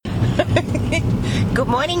Good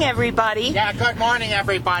morning, everybody. Yeah, good morning,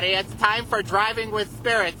 everybody. It's time for Driving with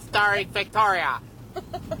Spirits, starring Victoria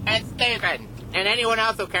and Stephen and anyone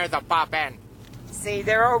else who cares to pop in. See,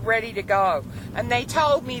 they're all ready to go. And they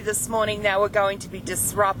told me this morning they were going to be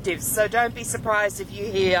disruptive, so don't be surprised if you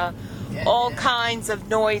hear all kinds of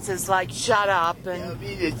noises like shut up and... Tell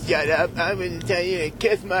me to shut up. I'm going to tell you to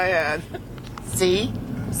kiss my ass. See?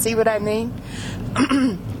 See what I mean?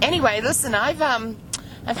 Anyway, listen, I've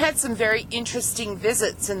had some very interesting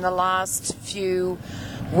visits in the last few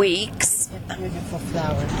weeks. Beautiful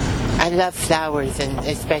flowers. I love flowers, and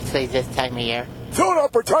especially this time of year. Shut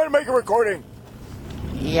up, we're trying to make a recording.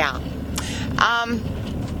 Yeah.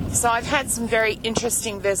 So I've had some very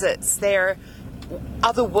interesting visits. They're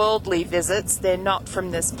otherworldly visits. They're not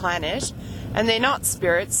from this planet, and they're not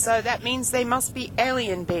spirits, so that means they must be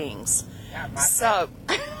alien beings. Yeah, So...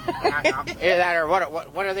 Either that or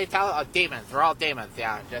what are they telling? Oh, demons. They're all demons,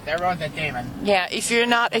 yeah. Everyone's a demon. Yeah, if you're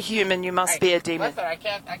not a human, you must be a demon. Listen,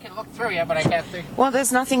 I can look through you, but I can't see. Well,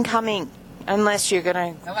 there's nothing coming unless you're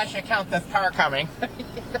gonna... Unless you count this car coming.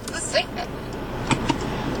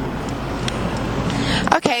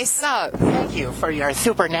 Okay, so... Thank you for your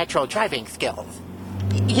supernatural driving skills.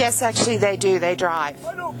 Yes, actually they do. They drive.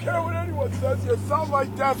 I don't care what anyone says. You sound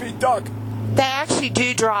like Daffy Duck. They actually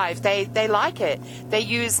do drive. They like it. They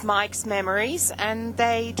use Mike's memories and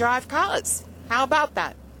they drive cars. How about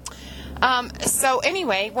that? So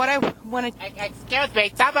anyway, what I want to... Excuse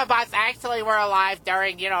me, some of us actually were alive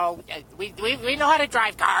during, we know how to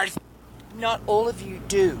drive cars. Not all of you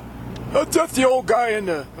do. That's just the old guy in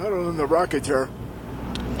the rocket chair.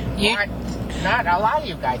 Not a lot of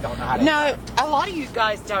you guys don't know how to drive. No, a lot of you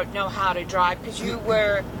guys don't know how to drive because you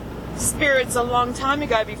were spirits a long time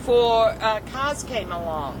ago before cars came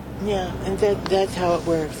along. Yeah, and that's how it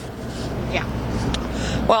works. Yeah.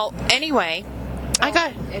 Well, anyway, I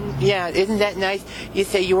got... And yeah, isn't that nice? You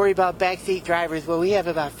say you worry about backseat drivers. Well, we have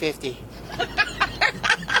about 50.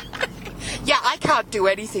 Yeah, I can't do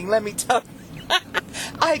anything, let me tell you.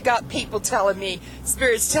 I got people telling me,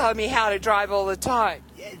 spirits telling me how to drive all the time.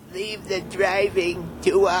 Just leave the driving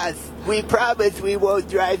to us. We promise we won't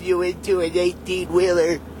drive you into an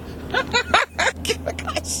 18-wheeler.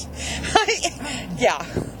 Gosh. Yeah.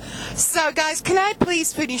 So, guys, can I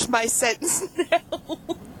please finish my sentence now?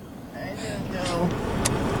 I don't know.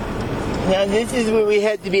 Now, this is where we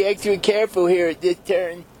have to be extra careful here at this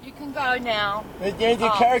turn. You can go now. But there's a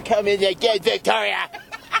car coming again, Victoria.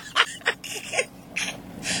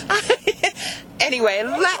 Anyway, I'm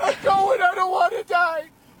going. I don't want to die.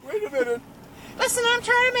 Wait a minute. listen, I'm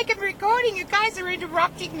trying to make a recording. You guys are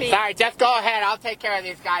interrupting me. Sorry, just go ahead. I'll take care of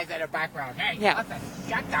these guys in the background. Hey, listen,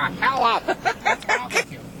 shut the hell up. What's wrong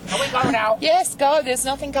with you? Can we go now? Yes, go. There's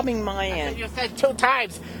nothing coming my end. You said 2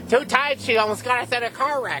 times. 2 times she almost got us in a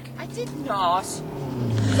car wreck. I did not.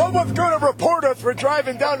 Someone's going to report us for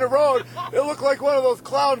driving down the road. It looked like one of those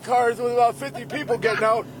clown cars with about 50 people getting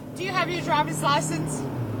out. Do you have your driver's license?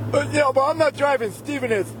 But I'm not driving.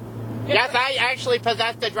 Steven is. Yes, I actually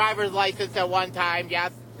possessed a driver's license at one time,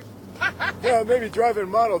 yes. Yeah, maybe driving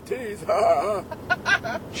Model Ts.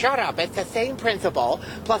 Shut up. It's the same principle,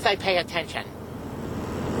 plus I pay attention.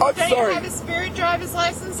 I'm Don't sorry. you have a spirit driver's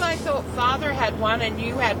license? I thought Father had one and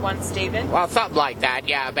you had one, Stephen. Well, something like that,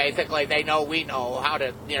 yeah. Basically, they know we know how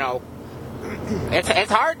to,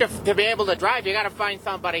 It's hard to be able to drive. You got to find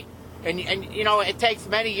somebody. And it takes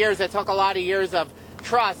many years. It took a lot of years of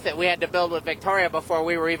trust that we had to build with Victoria before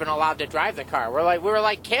we were even allowed to drive the car. We were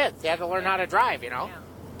like kids. You had to learn how to drive, Yeah.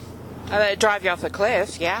 They drive you off the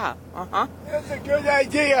cliff, yeah. Uh-huh. That's a good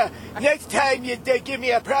idea. Next time they give me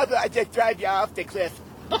a problem, I just drive you off the cliff.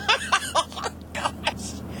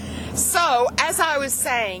 Gosh. So, as I was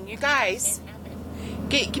saying, you guys,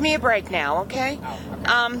 give me a break now, okay?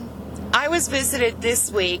 I was visited this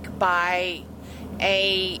week by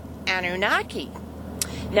a Annunaki.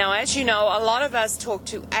 Now, as you know, a lot of us talk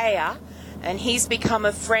to Aya, and he's become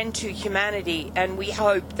a friend to humanity, and we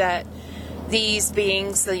hope that these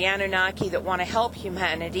beings, the Anunnaki that want to help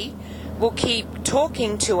humanity, will keep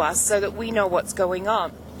talking to us so that we know what's going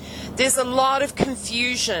on. There's a lot of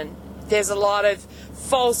confusion. There's a lot of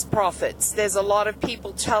false prophets. There's a lot of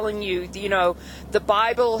people telling you, the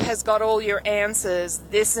Bible has got all your answers,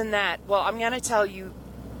 this and that. Well, I'm going to tell you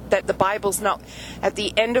that the Bible's not, at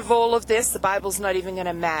the end of all of this, the Bible's not even going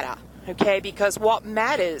to matter, okay? Because what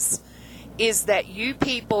matters is that you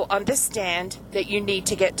people understand that you need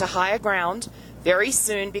to get to higher ground very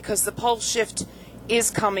soon because the pole shift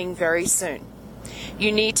is coming very soon.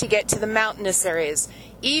 You need to get to the mountainous areas.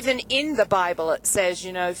 Even in the Bible it says,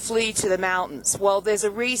 flee to the mountains. Well, there's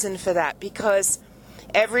a reason for that because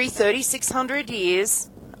every 3,600 years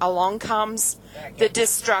along comes the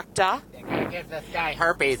Destructor. Give this guy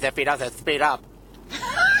herpes if he doesn't speed up.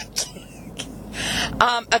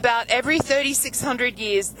 About every 3,600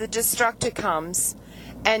 years, the Destructor comes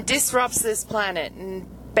and disrupts this planet and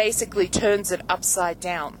basically turns it upside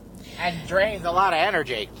down. And drains a lot of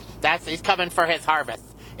energy. He's coming for his harvest.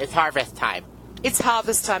 It's harvest time. It's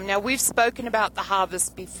harvest time. Now, we've spoken about the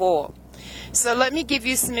harvest before. So let me give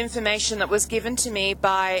you some information that was given to me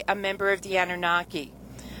by a member of the Annunaki.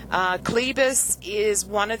 Clebas is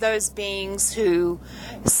one of those beings who...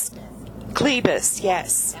 Clebas,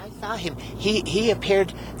 yes. I saw him. He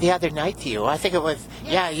appeared the other night to you. I think it was...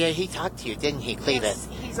 Yeah, he talked to you, didn't he, Clebas? Yes,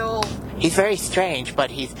 he's old. He's very strange, but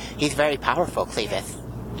he's very powerful, Clebas.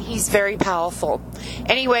 He's very powerful.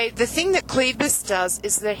 Anyway, the thing that Clebas does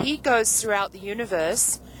is that he goes throughout the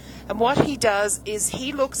universe, and what he does is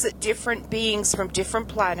he looks at different beings from different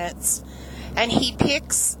planets, and he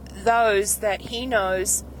picks those that he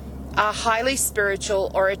knows are highly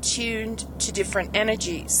spiritual or attuned to different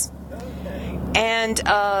energies. And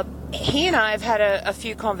he and I have had a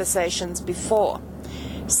few conversations before.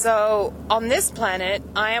 So on this planet,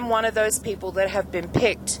 I am one of those people that have been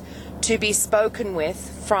picked to be spoken with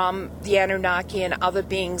from the Anunnaki and other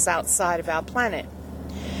beings outside of our planet.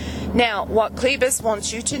 Now, what Clebas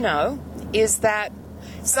wants you to know is that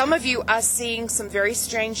some of you are seeing some very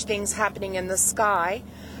strange things happening in the sky,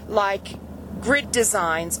 like grid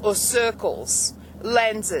designs or circles,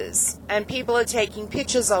 lenses, and people are taking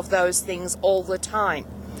pictures of those things all the time.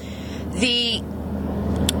 The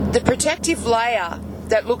protective layer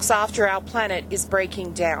that looks after our planet is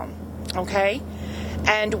breaking down, okay?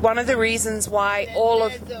 And one of the reasons why the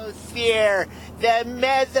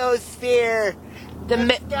mesosphere,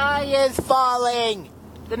 the sky is falling.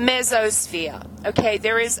 The mesosphere, okay,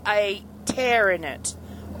 there is a tear in it,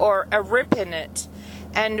 or a rip in it.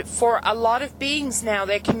 And for a lot of beings now,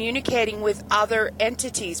 they're communicating with other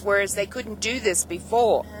entities, whereas they couldn't do this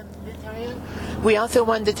before. We also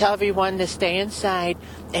wanted to tell everyone to stay inside.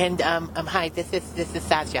 And hi, this is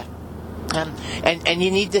Sasha. And you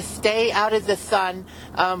need to stay out of the sun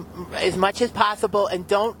as much as possible, and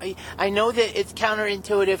don't. I know that it's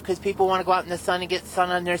counterintuitive because people want to go out in the sun and get sun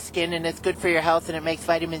on their skin, and it's good for your health, and it makes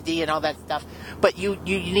vitamin D and all that stuff. But you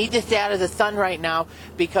need to stay out of the sun right now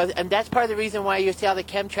and that's part of the reason why you see all the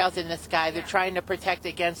chemtrails in the sky. They're trying to protect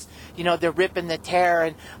against the rip and the tear,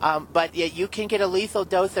 and but you can get a lethal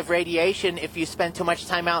dose of radiation if you spend too much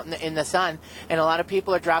time out in the sun, and a lot of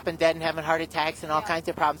people are dropping dead and having heart attacks and all kinds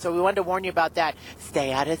of problems. So we wanted to warn you about that.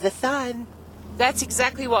 Stay out of the sun. That's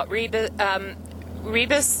exactly what Clebas.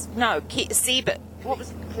 What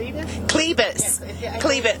was it? Clebas.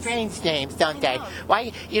 Clebas. Strange names, don't they?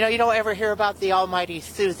 Why? You don't ever hear about the Almighty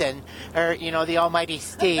Susan or the Almighty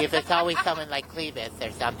Steve. It's always someone like Clebas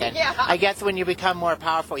or something. Yeah. I guess when you become more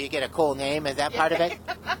powerful, you get a cool name. Is that part of it?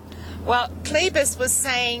 Well, Clebas was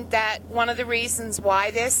saying that one of the reasons why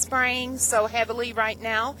they're spraying so heavily right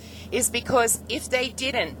now is because if they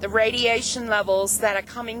didn't, the radiation levels that are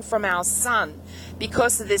coming from our sun,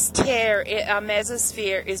 because of this tear, our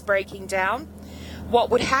mesosphere is breaking down. What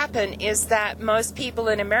would happen is that most people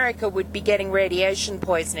in America would be getting radiation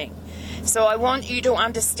poisoning. So I want you to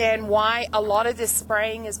understand why a lot of this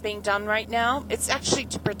spraying is being done right now. It's actually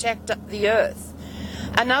to protect the Earth.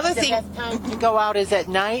 Another thing... The best time to go out is at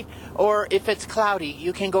night, or if it's cloudy,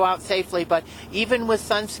 you can go out safely. But even with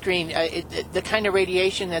sunscreen, the kind of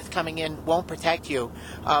radiation that's coming in won't protect you.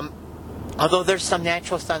 Although there's some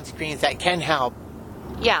natural sunscreens that can help.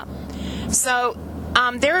 Yeah. So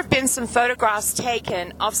there have been some photographs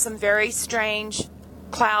taken of some very strange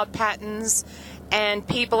cloud patterns, and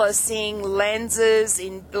people are seeing lenses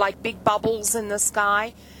in like big bubbles in the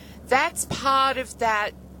sky. That's part of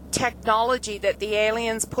that technology that the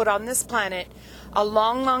aliens put on this planet a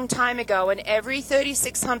long, long time ago, and every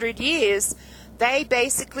 3,600 years they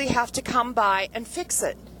basically have to come by and fix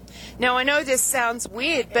it. Now, I know this sounds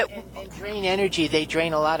weird, but... And drain energy. They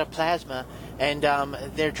drain a lot of plasma, and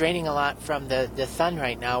they're draining a lot from the sun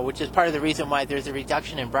right now, which is part of the reason why there's a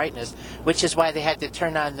reduction in brightness, which is why they had to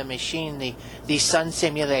turn on the machine, the sun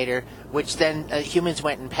simulator, which then humans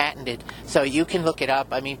went and patented. So you can look it up.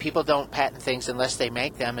 I mean, people don't patent things unless they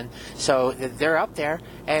make them, and so they're up there,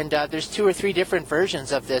 and there's 2 or 3 different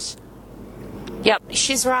versions of this. Yep,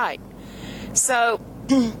 she's right. So,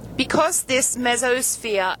 because this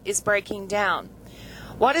mesosphere is breaking down,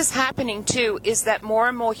 what is happening too is that more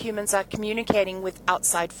and more humans are communicating with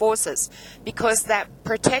outside forces, because that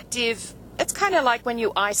protective it's kind of like when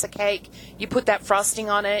you ice a cake, you put that frosting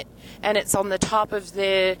on it, and it's on the top of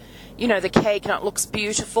the cake, and it looks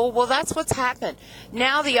beautiful. Well, that's what's happened.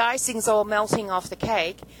 Now the icing's all melting off the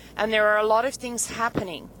cake, and there are a lot of things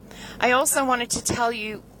happening. I also wanted to tell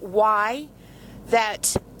you why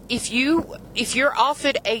that if you're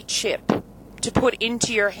offered a chip to put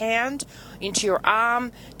into your hand, into your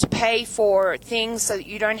arm, to pay for things so that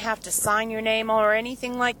you don't have to sign your name or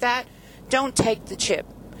anything like that, don't take the chip.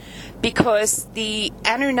 Because the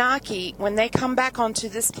Annunaki, when they come back onto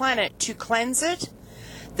this planet to cleanse it,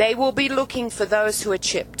 they will be looking for those who are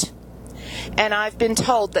chipped. And I've been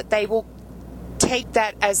told that they will take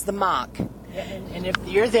that as the mark. And if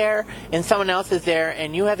you're there and someone else is there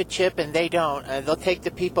and you have a chip and they don't, they'll take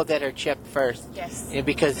the people that are chipped first. Yes.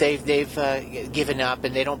 Because they've given up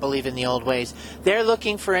and they don't believe in the old ways. They're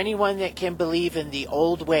looking for anyone that can believe in the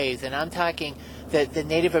old ways, and I'm talking the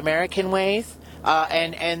Native American ways.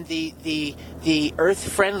 And the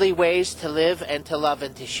earth-friendly ways to live and to love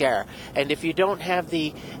and to share. And if you don't have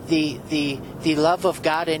the love of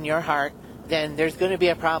God in your heart, then there's going to be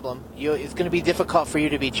a problem. It's going to be difficult for you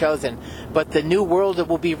to be chosen. But the new world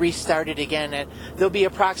will be restarted again, and there'll be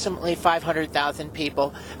approximately 500,000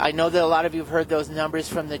 people. I know that a lot of you have heard those numbers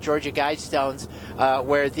from the Georgia Guidestones,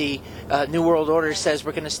 where the New World Order says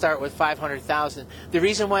we're going to start with 500,000. The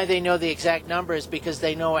reason why they know the exact number is because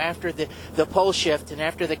they know after the pole shift and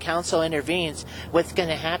after the council intervenes, what's going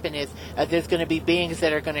to happen is there's going to be beings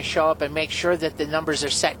that are going to show up and make sure that the numbers are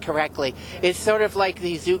set correctly. It's sort of like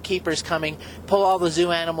the zookeepers coming, pull all the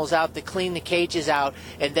zoo animals out, to clean the cages out,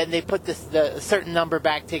 and then they put the certain number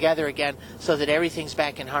back together again so that everything's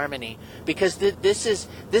back in harmony. Because this is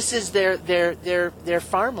their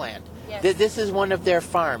farmland. Yes. This is one of their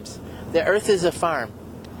farms. The Earth is a farm.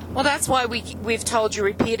 Well, that's why we've told you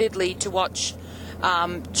repeatedly to watch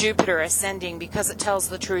Jupiter ascending, because it tells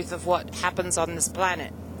the truth of what happens on this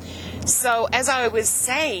planet. So, as I was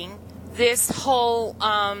saying, this whole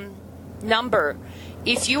number,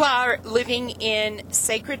 if you are living in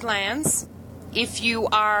sacred lands, if you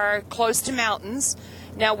are close to mountains,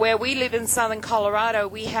 now where we live in southern Colorado,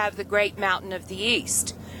 we have the Great Mountain of the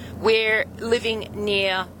East. We're living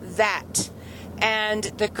near that. And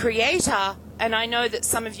the Creator, and I know that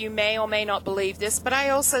some of you may or may not believe this, but I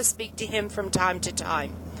also speak to Him from time to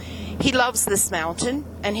time. He loves this mountain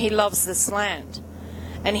and He loves this land.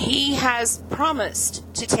 And He has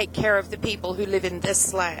promised to take care of the people who live in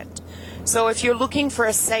this land. So if you're looking for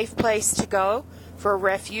a safe place to go, for a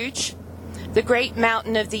refuge, the Great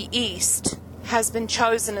Mountain of the East has been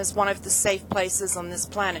chosen as one of the safe places on this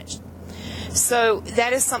planet. So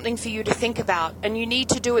that is something for you to think about, and you need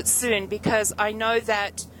to do it soon, because I know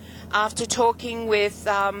that after talking with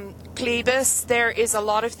Clebas, there is a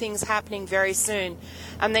lot of things happening very soon,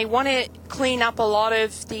 and they want to clean up a lot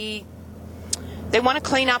of the... They want to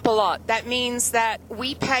clean up a lot. That means that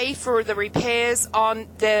we pay for the repairs on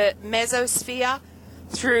the Mezosphere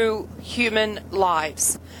through human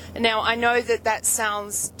lives. Now, I know that that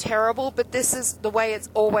sounds terrible, but this is the way it's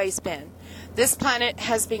always been. This planet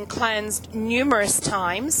has been cleansed numerous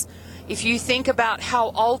times. If you think about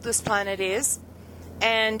how old this planet is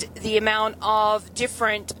and the amount of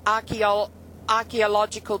different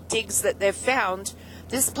archaeological digs that they've found,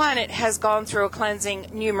 this planet has gone through a cleansing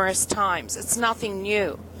numerous times. It's nothing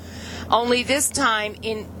new. Only this time,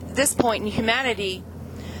 in this point in humanity,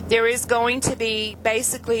 there is going to be,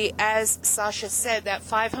 basically, as Sasha said, that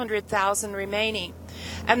 500,000 remaining.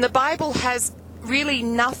 And the Bible has really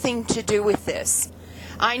nothing to do with this.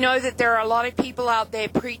 I know that there are a lot of people out there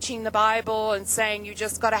preaching the Bible and saying you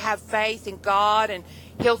just got to have faith in God and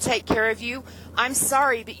He'll take care of you. I'm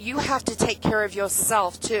sorry, but you have to take care of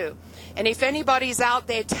yourself too. And if anybody's out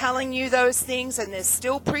there telling you those things and they're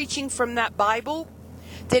still preaching from that Bible,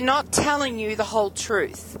 they're not telling you the whole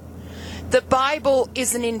truth. The Bible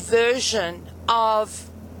is an inversion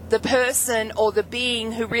of the person or the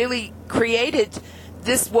being who really created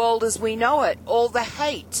this world as we know it. All the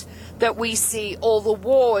hate that we see, all the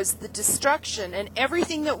wars, the destruction, and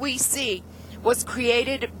everything that we see was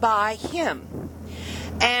created by Him.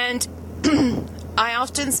 And I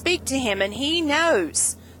often speak to Him, and He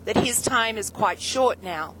knows that His time is quite short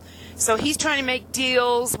now. So He's trying to make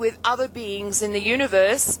deals with other beings in the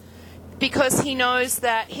universe because He knows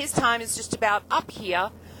that His time is just about up here.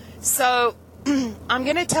 So I'm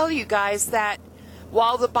going to tell you guys that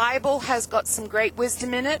while the Bible has got some great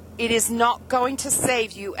wisdom in it, it is not going to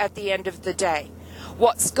save you at the end of the day.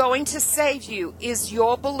 What's going to save you is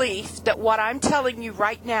your belief that what I'm telling you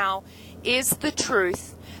right now is the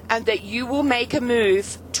truth, and that you will make a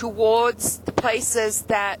move towards the places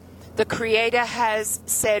that the Creator has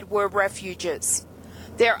said were refuges.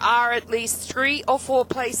 there are at least 3 or 4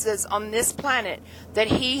 places on this planet that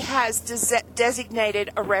he has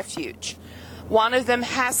designated a refuge. One of them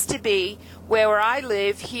has to be where I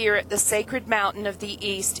live here at the Sacred Mountain of the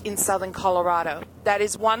East in southern Colorado. That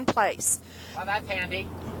is one place. Well, that's handy.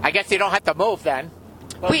 I guess you don't have to move then.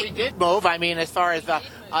 Well, we did move, I mean, as far as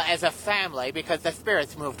a family, because the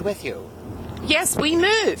spirits moved with you. Yes, we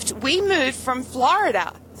moved. We moved from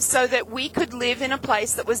Florida so that we could live in a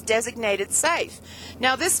place that was designated safe.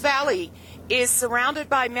 Now, this valley is surrounded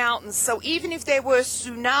by mountains, so even if there were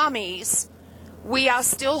tsunamis, we are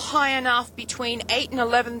still high enough between 8,000 and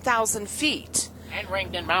 11,000 feet. And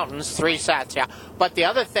ringed in mountains, 3 sets, yeah. But the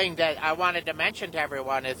other thing that I wanted to mention to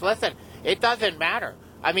everyone is, listen, it doesn't matter.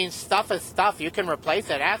 I mean, stuff is stuff. You can replace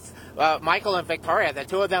it. Ask Michael and Victoria. The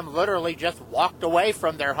 2 of them literally just walked away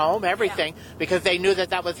from their home, everything, because they knew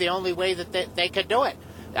that was the only way that they could do it.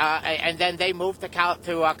 And then they moved to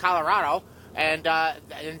Colorado, and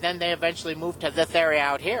then they eventually moved to this area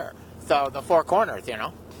out here. So the 4 corners, you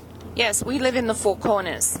know. Yes, we live in the 4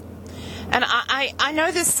 corners. And I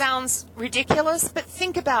know this sounds ridiculous, but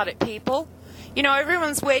think about it, people. You know,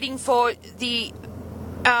 everyone's waiting for the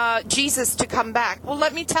Jesus to come back. Well,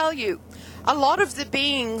 let me tell you, a lot of the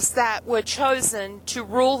beings that were chosen to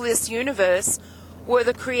rule this universe were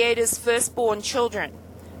the Creator's firstborn children.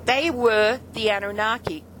 They were the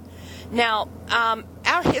Annunaki. Now,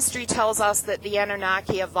 our history tells us that the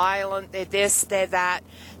Annunaki are violent, they're this, they're that.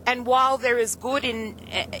 And while there is good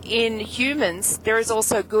in humans, there is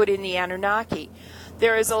also good in the Annunaki.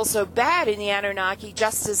 There is also bad in the Annunaki,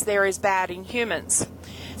 just as there is bad in humans.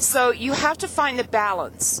 So you have to find the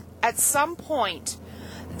balance. At some point,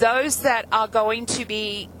 those that are going to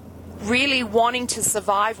be really wanting to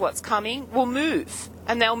survive what's coming will move,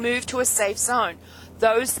 and they'll move to a safe zone.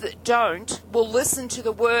 Those that don't will listen to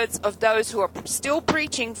the words of those who are still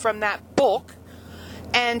preaching from that book.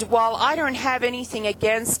 And while I don't have anything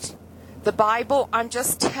against the Bible, I'm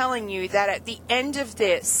just telling you that at the end of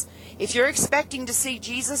this, if you're expecting to see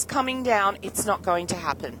Jesus coming down, it's not going to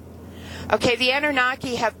happen. Okay, the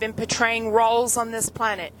Anunnaki have been portraying roles on this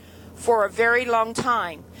planet for a very long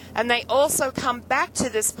time. And they also come back to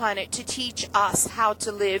this planet to teach us how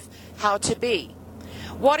to live, how to be.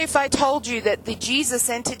 What if I told you that the Jesus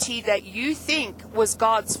entity that you think was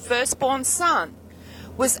God's firstborn son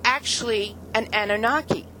was actually an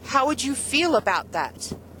Anunnaki? How would you feel about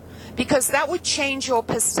that? Because that would change your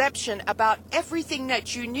perception about everything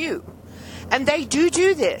that you knew. And they do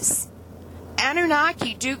this.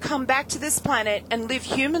 Anunnaki do come back to this planet and live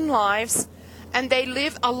human lives, and they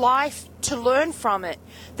live a life to learn from it.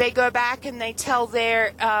 They go back and they tell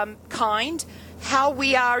their kind how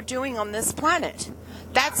we are doing on this planet.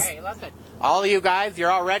 Hey, listen, all of you guys,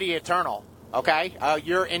 you're already eternal, okay?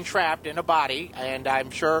 You're entrapped in a body, and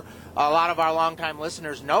I'm sure a lot of our longtime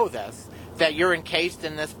listeners know this, that you're encased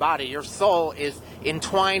in this body. Your soul is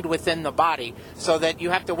entwined within the body, so that you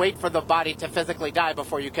have to wait for the body to physically die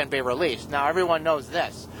before you can be released. Now, everyone knows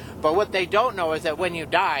this, but what they don't know is that when you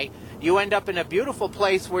die, you end up in a beautiful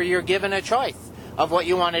place where you're given a choice of what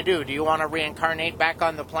you want to do. Do you want to reincarnate back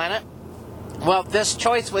on the planet? Well, this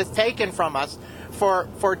choice was taken from us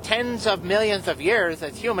for tens of millions of years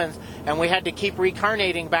as humans, and we had to keep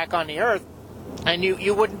reincarnating back on the earth, and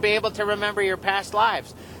you wouldn't be able to remember your past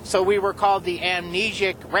lives. So we were called the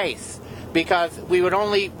amnesic race, because we would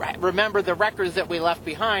only remember the records that we left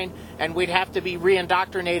behind, and we'd have to be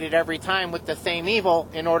reindoctrinated every time with the same evil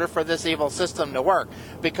in order for this evil system to work,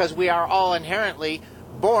 because we are all inherently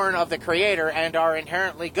born of the Creator and are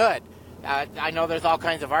inherently good. I know there's all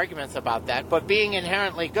kinds of arguments about that, but being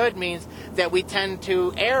inherently good means that we tend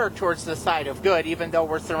to err towards the side of good, even though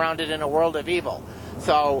we're surrounded in a world of evil.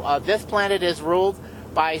 So this planet is ruled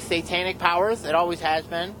by satanic powers. It always has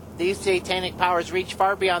been. These satanic powers reach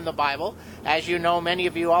far beyond the Bible. As you know, many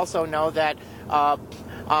of you also know that a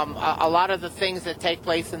lot of the things that take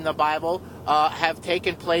place in the Bible have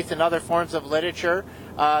taken place in other forms of literature.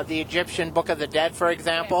 The Egyptian Book of the Dead, for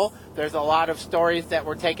example. There's a lot of stories that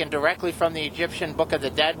were taken directly from the Egyptian Book of the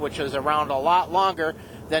Dead, which was around a lot longer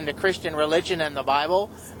than the Christian religion and the Bible.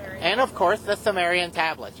 And, of course, the Sumerian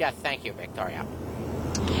tablets. Yes, thank you, Victoria.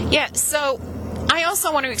 Yeah, so I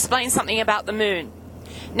also want to explain something about the moon.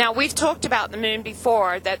 Now, we've talked about the moon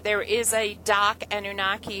before, that there is a dark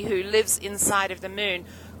Anunnaki who lives inside of the moon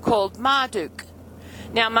called Marduk.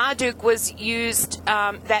 Now, Marduk was used,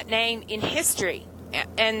 that name, in history,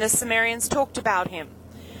 and the Sumerians talked about him.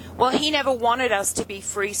 Well, he never wanted us to be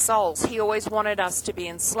free souls. He always wanted us to be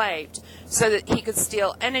enslaved so that he could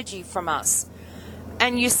steal energy from us.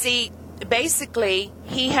 And you see, basically,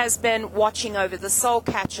 he has been watching over the soul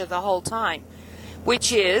catcher the whole time,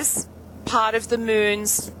 which is part of the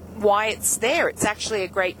moon's why it's there. It's actually a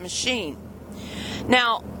great machine.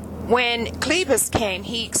 Now, when Clebas came,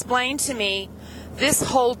 he explained to me this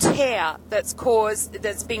whole tear that's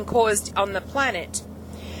been caused on the planet.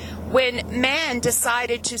 When man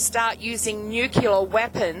decided to start using nuclear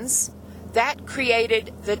weapons, that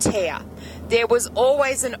created the tear. There was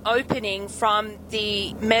always an opening from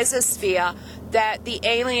the Mezosphere that the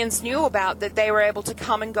aliens knew about, that they were able to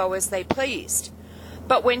come and go as they pleased.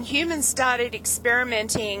 But when humans started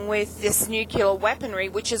experimenting with this nuclear weaponry,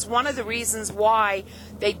 which is one of the reasons why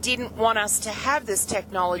they didn't want us to have this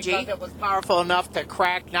technology. Because it was powerful enough to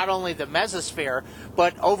crack not only the mesosphere,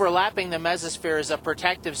 but overlapping the mesosphere is a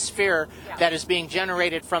protective sphere that is being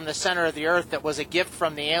generated from the center of the Earth that was a gift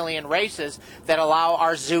from the alien races that allow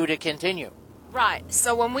our zoo to continue. Right.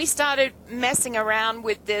 So when we started messing around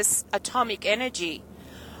with this atomic energy,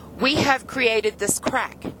 we have created this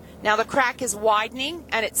crack. Now the crack is widening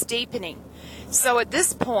and it's deepening. So at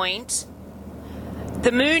this point,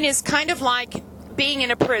 the moon is kind of like being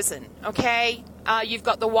in a prison, okay? You've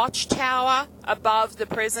got the watchtower above the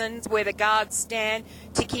prisons where the guards stand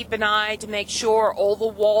to keep an eye to make sure all the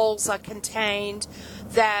walls are contained,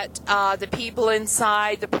 that the people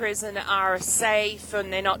inside the prison are safe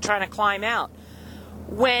and they're not trying to climb out.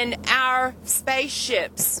 When our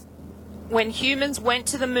spaceships, when humans went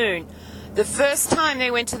to the moon, the first time they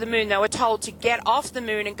went to the moon, they were told to get off the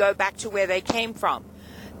moon and go back to where they came from.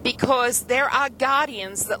 Because there are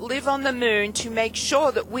guardians that live on the moon to make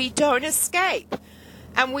sure that we don't escape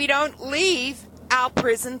and we don't leave our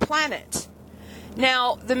prison planet.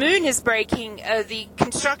 Now, the moon is breaking, the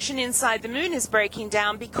construction inside the moon is breaking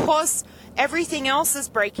down because everything else is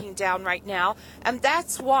breaking down right now. And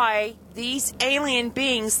that's why these alien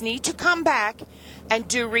beings need to come back and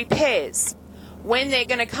do repairs. When they're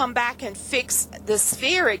going to come back and fix the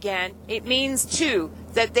sphere again, it means, too,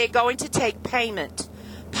 that they're going to take payment.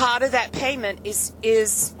 Part of that payment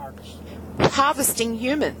is harvesting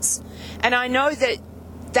humans. And I know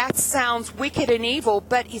that sounds wicked and evil,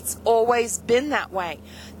 but it's always been that way.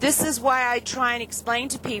 This is why I try and explain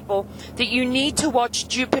to people that you need to watch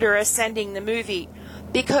Jupiter Ascending, the movie,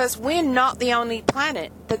 because we're not the only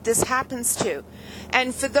planet that this happens to.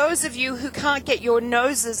 And for those of you who can't get your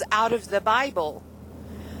noses out of the Bible,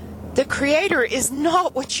 the Creator is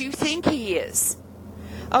not what you think He is.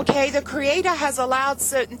 Okay, the Creator has allowed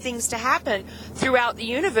certain things to happen throughout the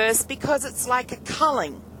universe because it's like a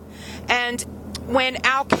culling. And when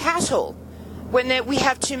our cattle, when we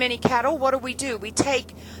have too many cattle, what do? We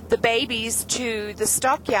take the babies to the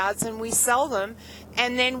stockyards and we sell them,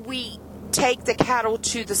 and then we take the cattle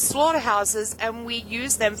to the slaughterhouses and we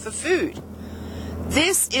use them for food.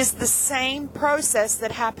 This is the same process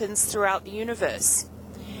that happens throughout the universe.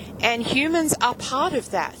 And humans are part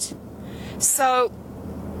of that. So,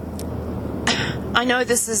 I know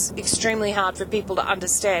this is extremely hard for people to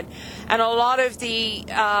understand. And a lot of the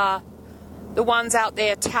ones out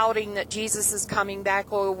there touting that Jesus is coming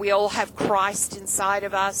back, or we all have Christ inside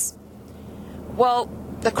of us. Well,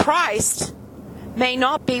 the Christ may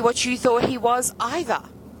not be what you thought He was either.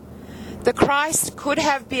 The Christ could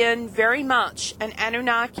have been very much an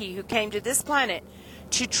Annunaki who came to this planet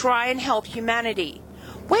to try and help humanity.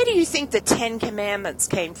 Where do you think the 10 Commandments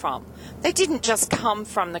came from? They didn't just come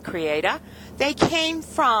from the Creator. They came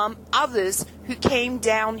from others who came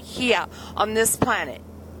down here on this planet.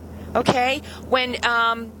 Okay? When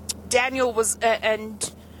Daniel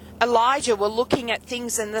and Elijah were looking at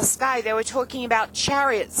things in the sky, they were talking about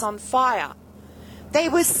chariots on fire. They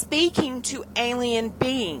were speaking to alien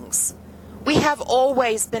beings. We have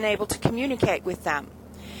always been able to communicate with them.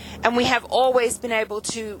 And we have always been able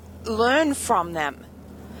to learn from them.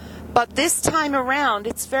 But this time around,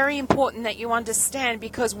 it's very important that you understand,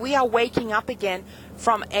 because we are waking up again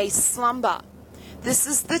from a slumber. This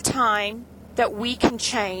is the time that we can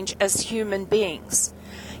change as human beings.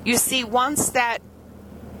 You see, once that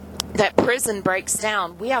prison breaks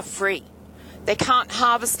down, we are free. They can't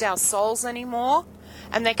harvest our souls anymore,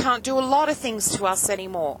 and they can't do a lot of things to us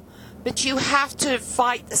anymore. But you have to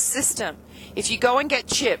fight the system. If you go and get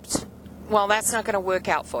chipped, well, that's not going to work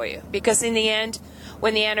out for you. Because in the end,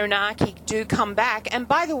 when the Anunnaki do come back, and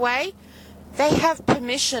by the way, they have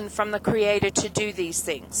permission from the Creator to do these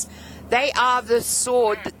things. They are the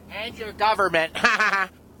sword. And your government.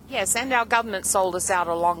 Yes, and our government sold us out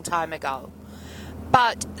a long time ago.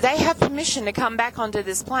 But they have permission to come back onto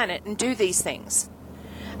this planet and do these things.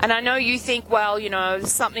 And I know you think, well, you know,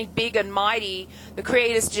 something big and mighty, the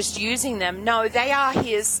Creator's just using them. No, they are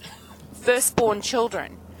His firstborn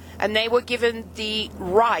children. And they were given the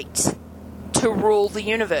right to rule the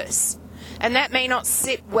universe. And that may not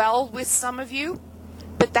sit well with some of you,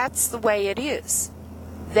 but But that's the way it is.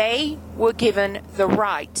 They were given the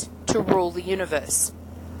right to rule the universe.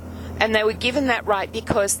 And they were given that right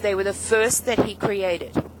because they were the first that he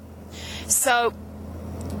created. So,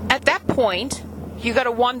 at that point, you got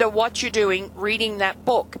to wonder what you're doing reading that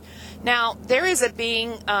book. Now, there is a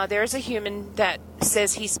human that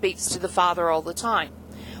says he speaks to the Father all the time.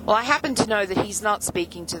 Well, I happen to know that he's not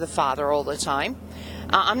speaking to the Father all the time.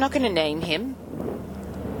 I'm not going to name him.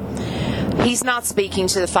 He's not speaking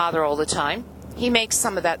to the Father all the time. He makes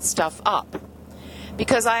some of that stuff up.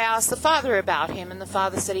 Because I asked the Father about him, and the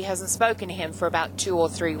Father said he hasn't spoken to him for about 2 or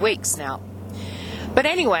 3 weeks now. But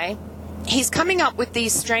anyway, he's coming up with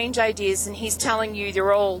these strange ideas, and he's telling you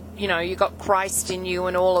they're all, you got Christ in you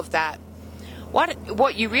and all of that.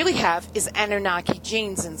 What you really have is Annunaki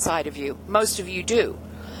genes inside of you. Most of you do.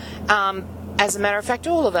 As a matter of fact,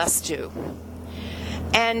 all of us do.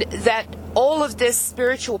 And that all of this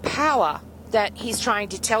spiritual power that he's trying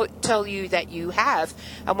to tell you that you have,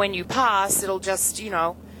 and when you pass, it'll just,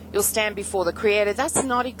 you'll stand before the Creator. That's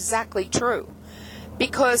not exactly true.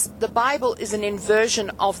 Because the Bible is an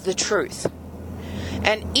inversion of the truth.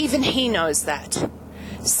 And even he knows that.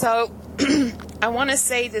 So, I want to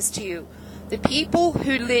say this to you. The people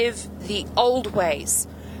who live the old ways,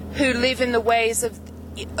 who live in the ways of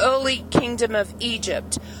the early kingdom of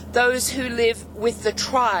Egypt, those who live with the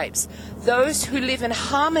tribes, those who live in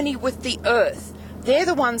harmony with the earth, they're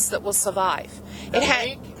the ones that will survive.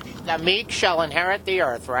 The meek shall inherit the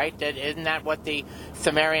earth, right? Isn't that what the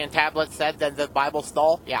Sumerian tablet said that the Bible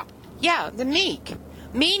stole? Yeah. Yeah, the meek.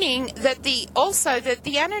 Meaning that the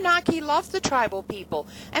Anunnaki love the tribal people,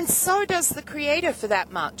 and so does the Creator for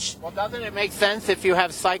that much. Well, doesn't it make sense if you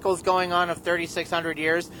have cycles going on of 3,600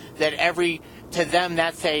 years that to them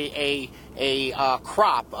that's a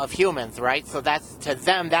crop of humans, right? So that's, to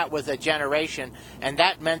them, that was a generation, and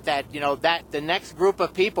that meant that that the next group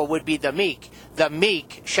of people would be the meek. The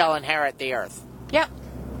meek shall inherit the earth. Yep,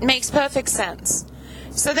 makes perfect sense.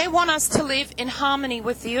 So they want us to live in harmony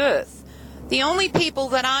with the earth. The only people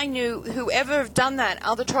that I knew who ever have done that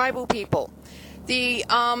are the tribal people. They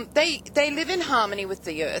live in harmony with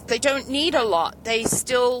the earth. They don't need a lot. They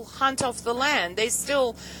still hunt off the land. They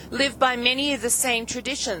still live by many of the same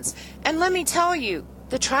traditions. And let me tell you,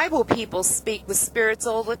 the tribal people speak with spirits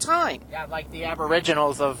all the time. Yeah, like the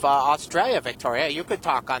Aboriginals of Australia, Victoria. You could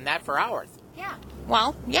talk on that for hours. Yeah.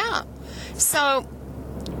 Well, yeah. So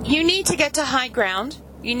you need to get to high ground.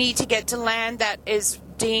 You need to get to land that is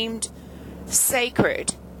deemed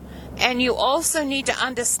sacred. And you also need to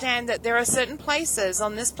understand that there are certain places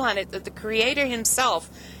on this planet that the Creator himself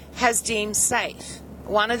has deemed safe.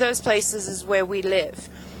 One of those places is where we live.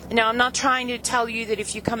 Now, I'm not trying to tell you that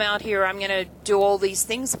if you come out here, I'm going to do all these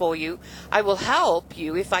things for you. I will help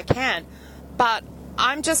you if I can. But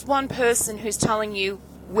I'm just one person who's telling you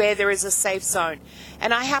where there is a safe zone.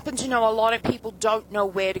 And I happen to know a lot of people don't know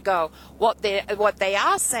where to go. What they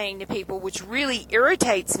are saying to people, which really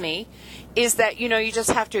irritates me, is that, you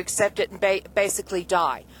just have to accept it and basically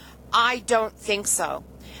die. I don't think so.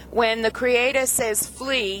 When the Creator says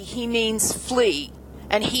flee, he means flee.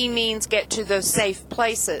 And he means get to those safe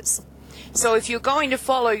places. So if you're going to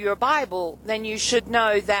follow your Bible, then you should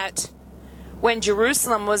know that when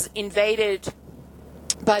Jerusalem was invaded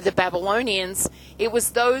by the Babylonians, it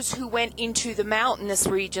was those who went into the mountainous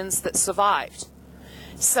regions that survived.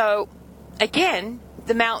 So, again,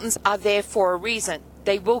 the mountains are there for a reason.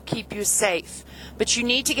 They will keep you safe. But you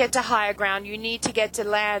need to get to higher ground. You need to get to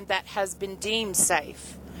land that has been deemed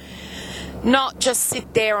safe. Not just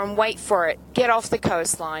sit there and wait for it. Get off the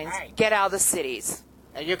coastlines. Right. Get out of the cities.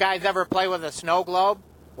 And you guys ever play with a snow globe?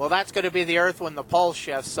 Well, that's going to be the Earth when the poles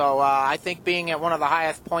shift. So I think being at one of the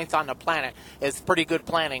highest points on the planet is pretty good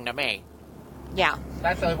planning to me. Yeah.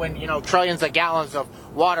 That's when, trillions of gallons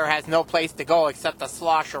of water has no place to go except to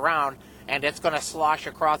slosh around, and it's going to slosh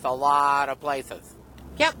across a lot of places.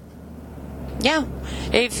 Yep. Yeah.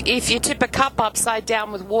 If you tip a cup upside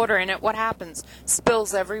down with water in it, what happens?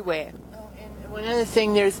 Spills everywhere. And one other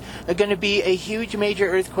thing, there's going to be a huge major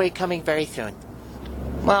earthquake coming very soon.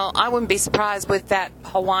 Well, I wouldn't be surprised with that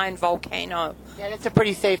Hawaiian volcano. Yeah, that's a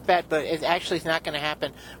pretty safe bet, but it actually is not going to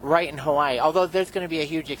happen right in Hawaii, although there's going to be a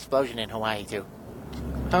huge explosion in Hawaii, too.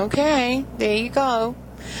 Okay, there you go.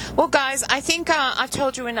 Well, guys, I think I've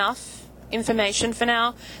told you enough information for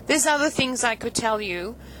now. There's other things I could tell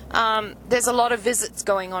you. There's a lot of visits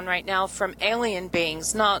going on right now from alien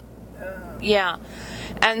beings, yeah.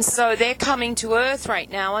 And so they're coming to Earth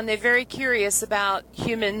right now, and they're very curious about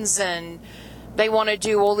humans, and they want to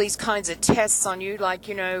do all these kinds of tests on you, like,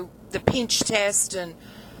 the pinch test and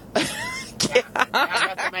Yeah. You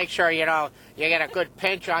have to make sure, you know, you get a good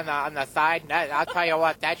pinch on the side. And I'll tell you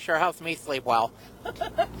what, that sure helps me sleep well.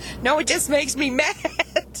 No, it just makes me mad.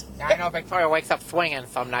 I know Victoria wakes up swinging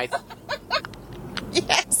some nights.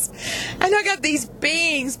 Yes. And I got these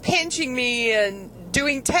beings pinching me and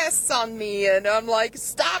doing tests on me, and I'm like,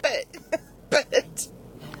 stop it. But It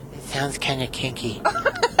sounds kind of kinky.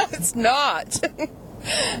 it's not.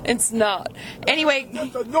 It's not. Anyway,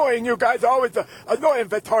 It's annoying, you guys. Always annoying,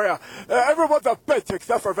 Victoria. Everyone's a bitch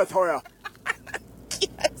except for Victoria.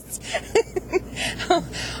 yes.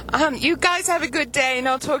 You guys have a good day, and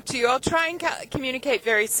I'll talk to you. I'll try and communicate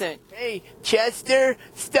very soon. Hey, Chester,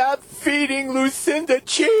 stop feeding Lucinda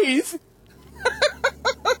cheese.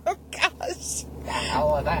 Gosh. What the hell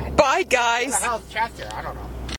was that? Bye, Who guys. the hell's Chester? I don't know.